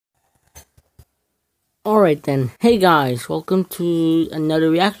Alright then, hey guys, welcome to another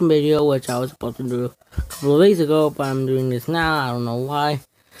reaction video which I was supposed to do a couple of days ago, but I'm doing this now, I don't know why.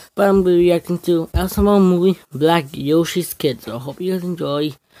 But I'm going to be reacting to SML movie, Black Yoshi's Kid, so I hope you guys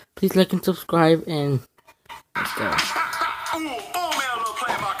enjoy. Please like and subscribe, and let's go.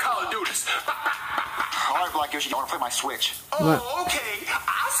 Alright, Black Yoshi, I want to play my Switch. Oh, okay,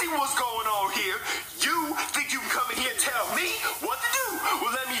 I see what's going on here. You think you can come in here and tell me what to do?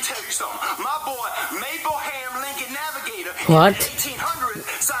 Well, let me tell you something. My boy, Mapleham Lincoln Navigator, What? in 1800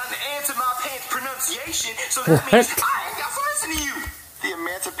 signed the answer my pants pronunciation, so that means I ain't got to listen to you. The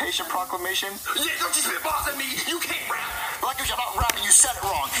Emancipation Proclamation? Yeah, don't you spit balls at me. You can't rap. Black Yoshi, I'm not rapping, you said it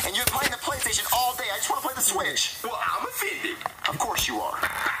wrong. And you're playing the PlayStation all day. I just want to play the Switch. Well, I'm offended. Of course you are.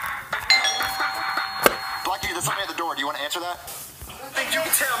 Black Yoshi, there's somebody at the door. Do you want to answer that? Think you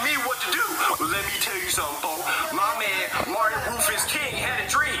can tell me what to do? Well, let me tell you something, folks. My man, Martin Rufus King, had a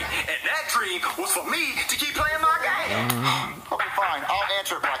dream, and that dream was for me to keep playing my game. Okay, fine. I'll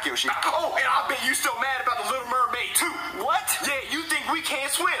answer it, Black Yoshi. Oh, and I bet you still mad about the Little Mermaid, too. What? Yeah, you think we can't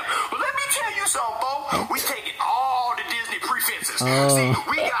swim. Well, let me tell you something, folks. We taking all the Disney prefixes. See,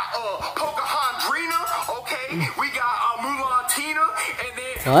 we got Pocahontas, okay? We got Mulantina, and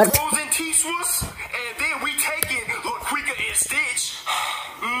then Frozen Tiswas, and then we taking Laquika and Stitch.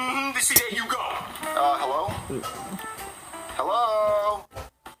 See, there you go. Hello? Hello?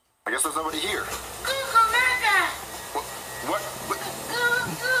 I guess there's nobody here. What?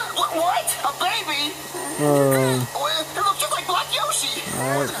 What? A baby? It looks just like Black Yoshi.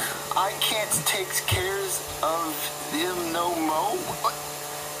 I can't take cares of him no mo.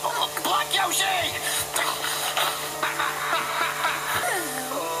 Black Yoshi!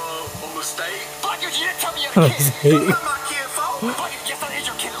 A mistake? Black Yoshi, you didn't tell me you had a kid. You're not my kid, folks. Black Yoshi, yes, that is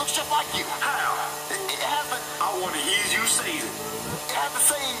your kid. It looks just like you. How? It has the... I want to hear you say it. It has the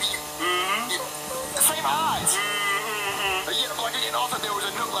same... the same eyes. Yeah, Black Yoshi, and also there was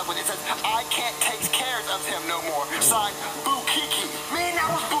a note left with it. It says, I can't take cares of him no more. Signed, Boo Kiki. Man, that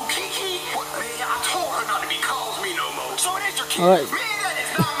was Boo Kiki. What? Man, I told her not to be calls me no more. So it is your kid. Alright. Man, that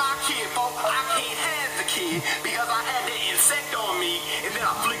is not my kid, folks. I can't have the kid because I had that insect on me, and then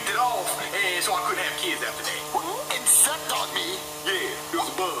I flicked it off, and so I couldn't have kids after that. What? Insect on me? Yeah, it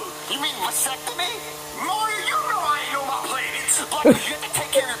was a bug. You mean vasectomy? Mario, you know I ain't know my planets. Black Yoshi, you have to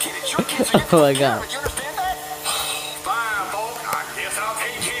take care of your kid. It's your kid, so you have to Oh my take care God. of it. You understand that? Fine, folks. I guess I'll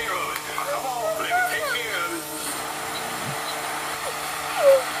take care of it. Come on, let me take care of it.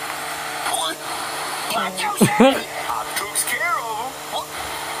 What? Black Yoshi! I took care of him. What?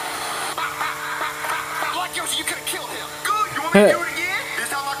 Black Yoshi, you could have killed him. Good, you want me to do it again? This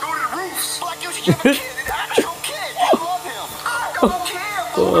time I go to the roofs. Black Yoshi, you have a kid. An actual kid. You love him. I don't care,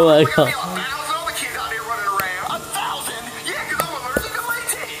 folks. Oh my We got God. 1,000 other kids out there running around. 1,000? Yeah, because I'm allergic to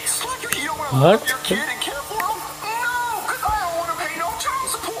latex. Black Yoshi, you don't want to What? love your kid and care for him? No, because I don't want to pay no child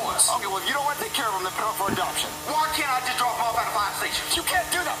support. Okay, well, if you don't want to take care of him, then put him up for adoption. Why can't I just drop him off at a fire station? You can't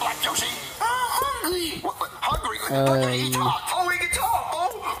do that, Black Yoshi. I'm hungry. What? Hungry? Black Yoshi, he talked. Oh, we can talk,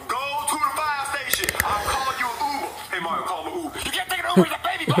 oh. Go to the fire station. I'll call you an Uber. Hey, Mario, call him an Uber. You can't take it over as a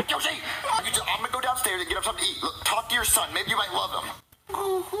baby, Black Yoshi. I'm going to go downstairs and get him something to eat. Look, talk to your son. Maybe you might love him.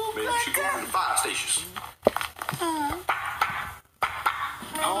 Maybe we should go to the fire stations.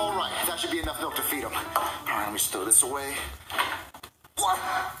 All right, that should be enough milk to feed him. All right, let me stow this away. What?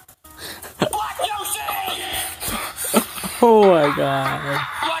 Black Yoshi! Oh my God.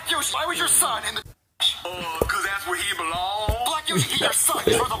 Black Yoshi, why was your son in the... Because that's where he belongs. Black Yoshi, he's your son.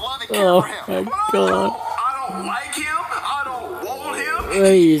 You're the love and care Oh for him. my I God. don't like him. I don't want him.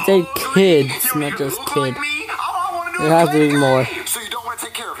 Wait, you said Ugly. kids, He don't not even just look kid. like me. All I want to do There is has to play be the more. game. So you don't want to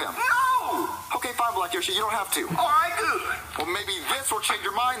take care of him? No. Okay, fine, Black Yoshi, you don't have to. All right, good. Well, maybe this will change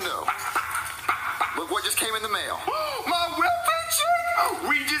your mind, though. Look what just came in the mail. My welfare check?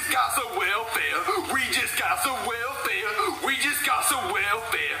 We just got some welfare. We just got some welfare. We just got some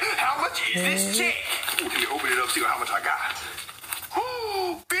welfare. How much is this check? Let me open it up, see how much I got.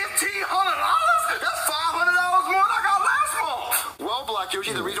 $1,500? That's $500 more than I got last month. Well, Black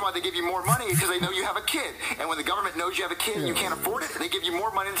Yoshi, the reason why they give you more money is because they know you have a kid. And when the government knows you have a kid and you can't afford it, they give you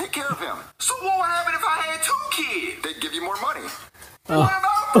more money to take care of him. So what would happen if I had 2 kids? They'd give you more money. What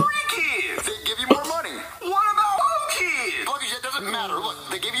about 3 kids? They'd give you more money. What about 4 kids? Black Yoshi, that doesn't matter. Look,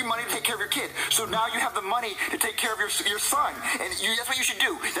 they give you money to take care of your kid. So now you have the money to take care of your son. And that's what you should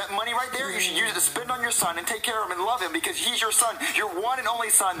do. That money right there, you should use it to spend on your son and take care of him and love him because he's your son, your one and only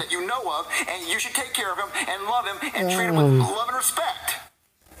son that you know of. And you should take care of him and love him and treat him with love and respect.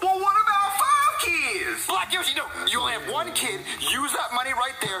 Well, what about 5 kids? Black Yoshi, no, you only have 1 kid. Use that money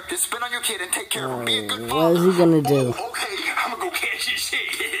right there to spend on your kid and take care of him. Be a good What father. is he gonna do? Okay, I'm gonna go cash this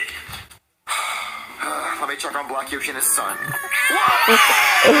shit. me check on Black Yoshi and his son.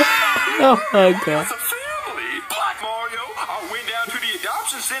 Oh my god. It's a family. Black Mario, I went down to the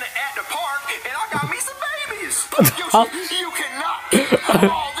adoption center at the park and I got me some babies. Yoshi, you cannot have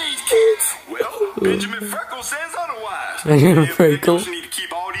all these kids. Well, Benjamin Freckles says otherwise. Benjamin Yeah, Freckles. Yoshi need to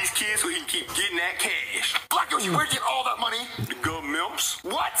keep all these kids so he can keep getting that cash. Black Yoshi, where'd you get all that money? The governments.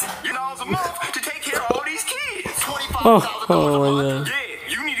 What? $10 a month to take care of all these kids. $25,000 Oh a my month? god.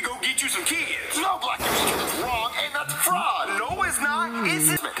 Yeah, you need to go get you some kids. No, Black Yoshi, that's wrong and that's fraud. No, it's not.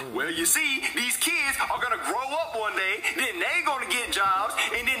 It's well, you see, these kids are gonna grow up one day, then they gonna get jobs,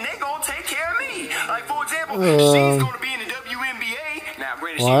 and then they gonna take care of me. Like for example, she's gonna be in the WNBA. Now,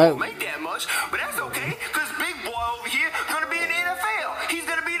 granted, she won't make that much, but that's okay, cause Big Boy over here gonna be in the NFL. He's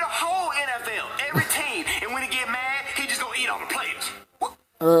gonna be the whole NFL, every team, and when he get mad, he just gonna eat all the players.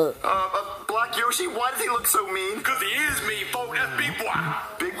 Black Yoshi, why does he look so mean? Cause he is me, folk. That's Big Boy.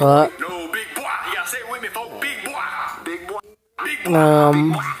 Big boy. No, Big Boy. You gotta say it with me, folk. Big Boy. Big boy. Big Boy.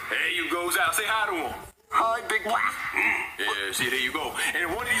 Big Boy. There you goes out. Say hi to him. Hi, Big boy. Yeah, see, there you go.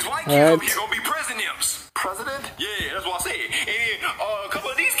 And one of these white kids over here gonna be presidents. President? Yeah, that's what I said. And then, a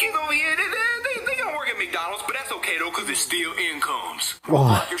couple of these kids over here, they gonna work at McDonald's, but that's okay though, cause it's still incomes.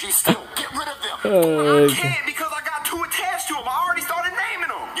 Black Yoshi, still get rid of them. I can't because I got too attached to them. I already started naming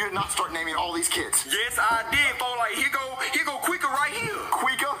them. You did not start naming all these kids. Yes, I did. For like, here go Quicker right here.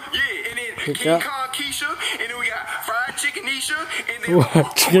 Quika? Yeah, and then Quicker. King Kong Keisha, and then we got Fried Chicken Nisha, and then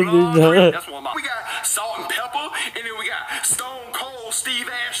What chicken is that? that's one of my. We got Salt and Pepper, and then we got Stone Cold Steve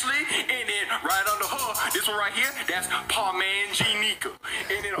Ashley, and then right under her, this one right here, that's Parman G Nika,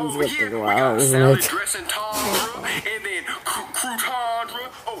 and then over here we got salad dressing Tandra, and then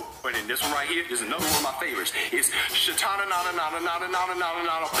Croutandra. Oh, and then this one right here is another one of my favorites. It's Shatana Nana Nana Nana Nana Nana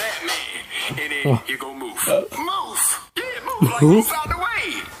Nana Batman, and then here go Moof. Moof. Yeah, Moof, like Moof out the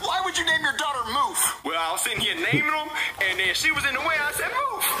way. Why would you name your daughter Moof? Well, I was sitting here naming them, and then she was in the way. I said,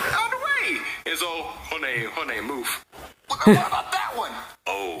 "Move out the way." And so her name, Moof. What about that one?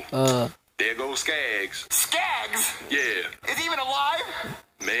 Oh, there goes Skaggs. Skaggs? Yeah, Is he even alive?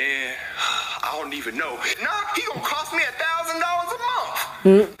 man, I don't even know. Nah, he gonna cost me $1,000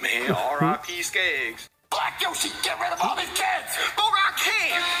 a month. Man, R.I.P. Skaggs. Black Yoshi, get rid of all these kids! But I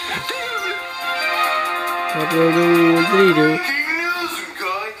can't. What do you do? Breaking news,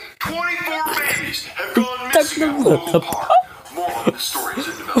 guy. 24 babies have gone missing at Royal Park. More on the stories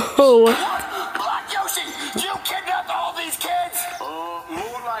in development. Oh, What? Black Yoshi, you kidnapped all these kids?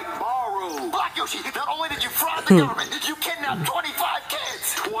 More like borrow. Black Yoshi, not only did you fraud the government, you kidnapped 25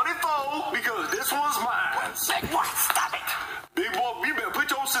 kids! 24 because this one's mine. Big boy, stop it! Big boy, you better put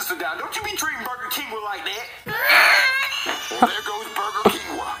your sister down. Don't you be treating Burger King like that. Well, there goes Burger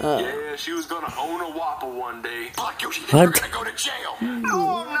Kingwa. Yeah, she was gonna own a Whopper one day. Black Yoshi, What? you're gonna go to jail.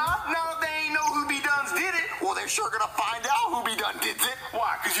 No, I'm not. Now they ain't know who be done's did it. Well, they're sure gonna find out who be done did it.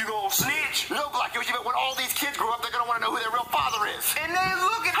 Why? Cause you gonna snitch? No, Black Yoshi, but when all these kids grow up, they're gonna wanna know who their real father is. And then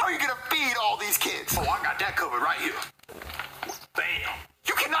look at How are you gonna feed all these kids? Oh, I got that covered right here. Bam.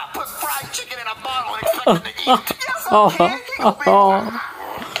 You cannot put fried chicken in a bottle and expect them to eat. Yes, I can. He gonna be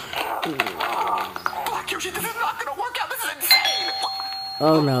Black Yoshi, this is not gonna work out. This is insane.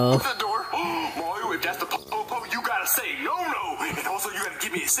 Oh no. Open the door. Mario, if that's the po, you gotta say no. And also you gotta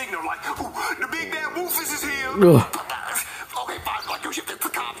give me a signal like, ooh, the big bad Woofus is here. Ugh. Okay, fine, Black Yoshi. If it's the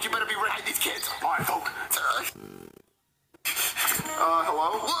cops, you better be behind these kids. All right, folk. Hello?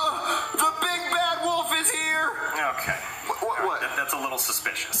 The big bad wolf is here. Okay. What? That's a little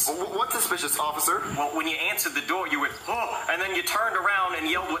suspicious. What's suspicious, officer? Well, when you answered the door, you went, oh, and then you turned around and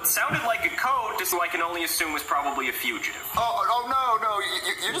yelled what sounded like a code, just so I can only assume was probably a fugitive. Oh no.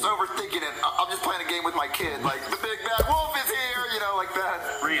 You're just overthinking it. I'm just playing a game with my kid. Like, the big bad wolf is here, like that.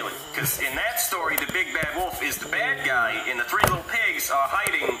 Really? Because in that story, the big bad wolf is the bad guy, and the three little pigs are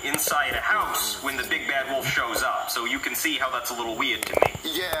hiding inside a house when the big bad wolf shows up. So you can see how that's a little weird to me.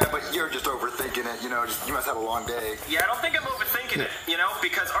 Yeah, but you're just overthinking it, you must have a long day. Yeah, I don't think I'm overthinking it,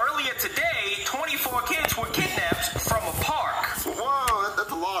 because earlier today, 24 kids were kidnapped from a park. Whoa,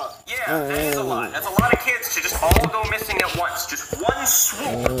 that's a lot. Yeah, that is a lot. That's a lot of kids to just all go missing at once. Just one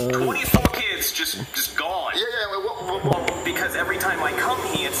swoop. 24 kids just gone. Yeah, what? Because every time I come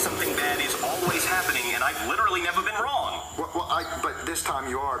here, something bad is always happening, and I've literally never been wrong. But this time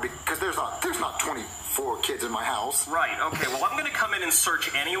you are, because there's not 24 kids in my house. Right, okay, well, I'm gonna come in and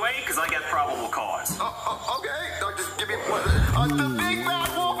search anyway, because I got probable cause. Okay. Just give me one. The big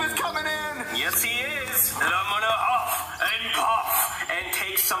bad wolf is coming in. Yes, he is. And I'm gonna huff and puff and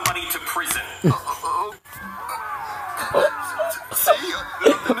take somebody to prison. See?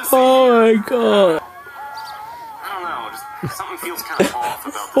 Oh my god. I don't know, something feels kind of off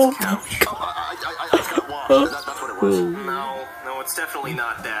about this couch. I just got one. wash. That's what it was. No, it's definitely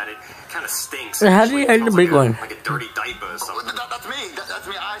not that. It kind of stinks. How do you Actually, hide the it big smells one? like a dirty diaper or something. That's me. That's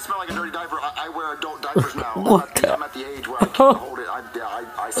me. I smell like a dirty diaper. I wear adult diapers now. What I'm at the age where I can't hold it.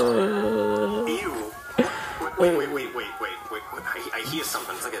 I smell it. Ew. Wait. I hear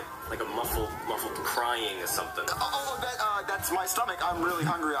something. It's like a muffled crying or something. That's my stomach. I'm really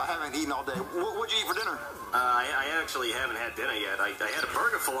hungry. I haven't eaten all day. What'd you eat for dinner? I actually haven't had dinner yet. I had a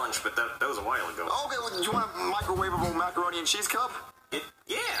burger for lunch, but that was a while ago. Okay, well, do you want a microwavable macaroni and cheese cup?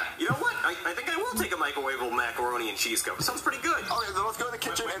 Yeah, you know what? I think I will take a microwavable macaroni and cheese cup. It sounds pretty good. Okay, then let's go to the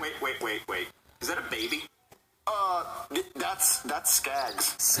kitchen. Wait. Is that a baby? That's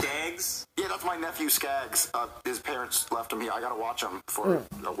Skaggs. Skaggs? Yeah, that's my nephew Skaggs. His parents left him here. I gotta watch him for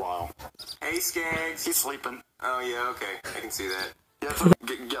a while. Hey, Skaggs. He's sleeping. Oh, yeah, okay. I can see that. Yeah, so,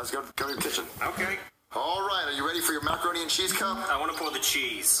 let's go to the kitchen. Okay. All right, are you ready for your macaroni and cheese cup? I want to pour the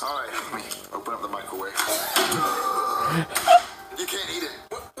cheese. All right, let me open up the microwave. You can't eat it.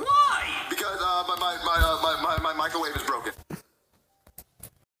 Why? Because my microwave is broken.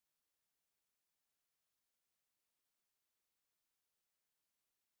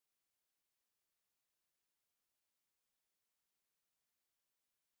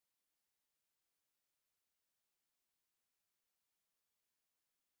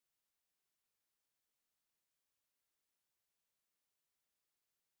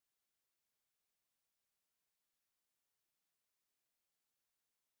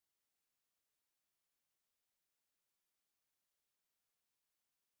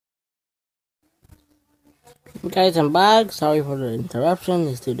 Guys, I'm back. Sorry for the interruption.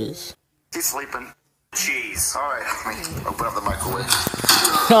 Let's do this. He's sleeping. Cheese. All right, let me open up the microwave.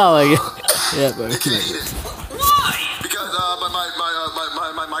 Oh my god. Yeah, bro. You can't eat it. Why? Because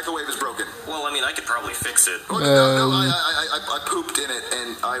my microwave is broken. Well, I mean, I could probably fix it. Well, no, I pooped in it,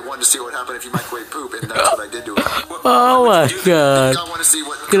 and I wanted to see what happened if you microwave poop, and that's what I did to it. Oh my god. I want to see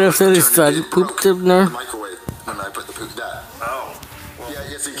what Could have said his son pooped in there. the microwave, and I put the poop that. Oh. Well,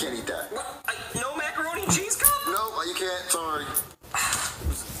 Yeah, so you can't eat that. no macaroni and cheese cup? No, you can't. Sorry.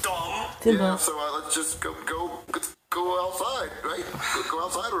 Dumb. Yeah, so let's just go outside, right? Go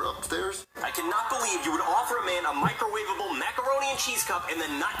outside or upstairs. I cannot believe you would offer a man a microwavable macaroni and cheese cup and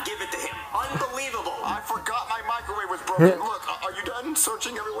then not give it to him. Unbelievable. I forgot my microwave was broken. Look, are you done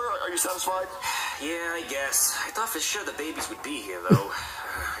searching everywhere? Are you satisfied? Yeah, I guess. I thought for sure the babies would be here, though.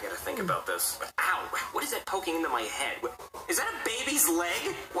 I gotta think about this. Ow! What is that poking into my head? Is that a baby's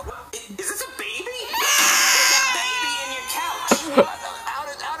leg? Is this a baby? There's a baby in your couch!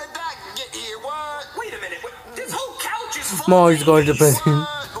 How did that get here? What? Wait a minute. This whole couch is full Mario is of going to babies. prison.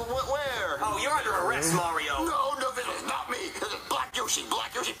 Where? Oh, you're under arrest, Mario. No, this is not me. This is Black Yoshi.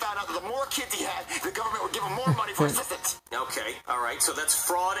 Black Yoshi found out that the more kids he had, the government would give him more money for assistance. Okay, alright, so that's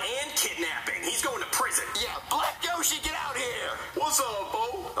fraud and kidnapping. He's going to prison. Yeah, Black Yoshi, get out here. What's up,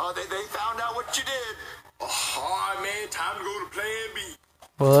 Bo? They found out what you did. Alright, man, time to go to Plan B.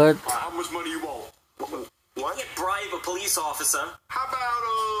 What? How much money you want? What? You can't bribe a police officer. How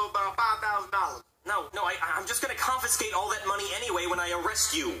about $5,000? No, I'm just gonna confiscate all that money anyway when I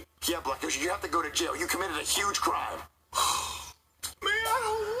arrest you. Yeah, Black Yoshi, you have to go to jail. You committed a huge crime. Man, I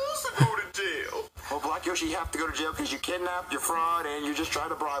don't want to go to jail. Well, Black Yoshi, you have to go to jail because you kidnapped, you fraud, and you just tried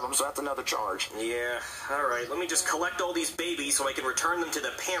to bribe them, so that's another charge. Yeah, alright, let me just collect all these babies so I can return them to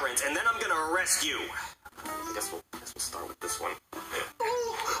the parents, and then I'm gonna arrest you. I guess we'll start with this one.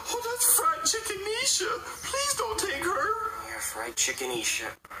 Oh, that's fried chickenisha. Please don't take her. Yeah, fried chickenisha.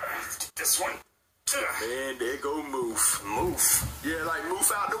 This one. Man, there go Moof. Moof. Yeah, like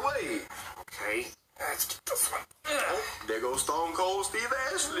move out the way. Okay. Let's get this one. Oh, there goes Stone Cold Steve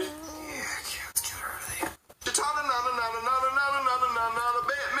Ashley. Yeah, okay, let's get her out of there.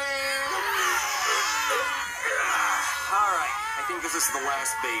 Batman. Alright, I think this is the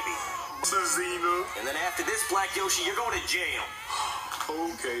last baby. Zena. And then after this, Black Yoshi, you're going to jail.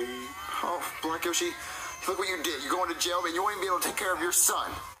 Okay. Oh, Black Yoshi, look what you did. You're going to jail, and you won't even be able to take care of your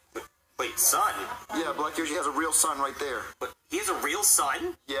son. Wait, son? Yeah, Black Yoshi has a real son right there. But he has a real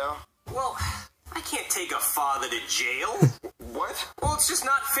son? Yeah. Well, I can't take a father to jail. What? Well, it's just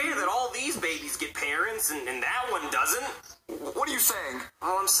not fair that all these babies get parents and that one doesn't. What are you saying?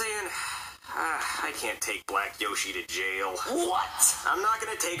 All I'm saying, I can't take Black Yoshi to jail. What? I'm not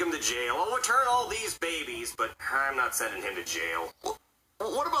gonna take him to jail. I'll return all these babies, but I'm not sending him to jail.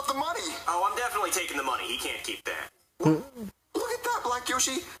 What about the money? Oh, I'm definitely taking the money. He can't keep that. Look at that, Black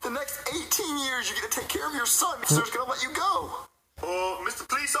Yoshi. The next 18 years, you're going to take care of your son, so he's going to let you go. Mr.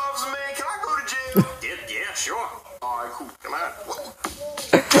 Police Officer, man, can I go to jail? Yeah, sure. All right, cool. Come on.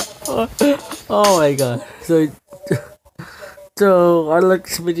 Oh my god. So So I like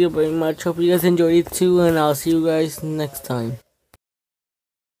this video very much. Hope you guys enjoyed it too, and I'll see you guys next time.